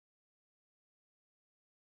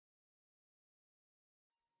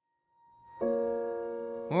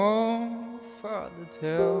Oh, Father,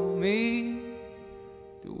 tell me,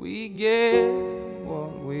 do we get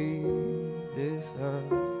what we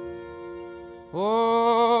deserve?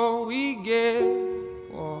 Oh, we get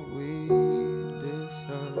what we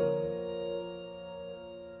deserve.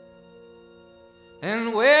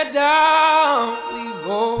 And where down we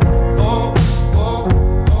go, oh, oh,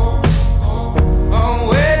 oh, oh, oh,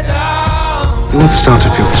 where down. You will start to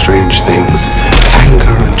feel strange things.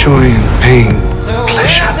 Anger and joy and pain.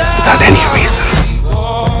 Pleasure without any reason.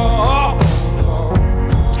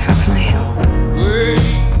 How can I help?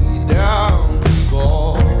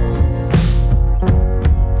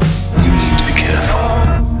 You need to be careful.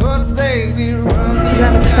 Is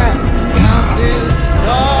that a threat?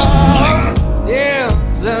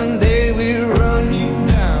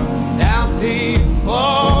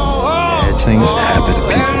 Things happen to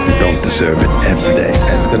people who don't deserve it every day.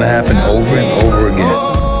 And it's gonna happen over and over again.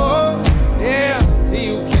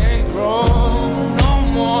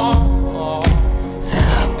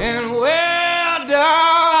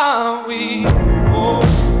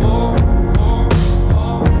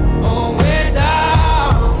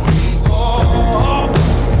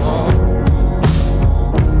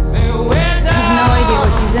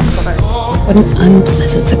 What an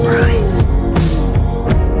unpleasant surprise.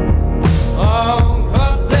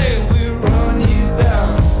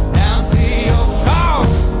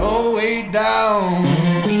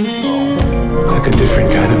 It's like a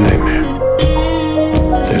different kind of nightmare.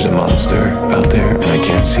 There's a monster out there, and I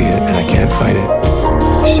can't see it, and I can't fight it.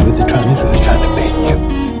 You see what they're trying to do? They're trying to bait you.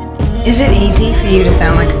 Is it easy for you to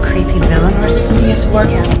sound like a creepy villain, or is it something you have to work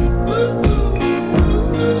at?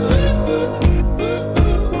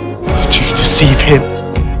 Did you deceive him?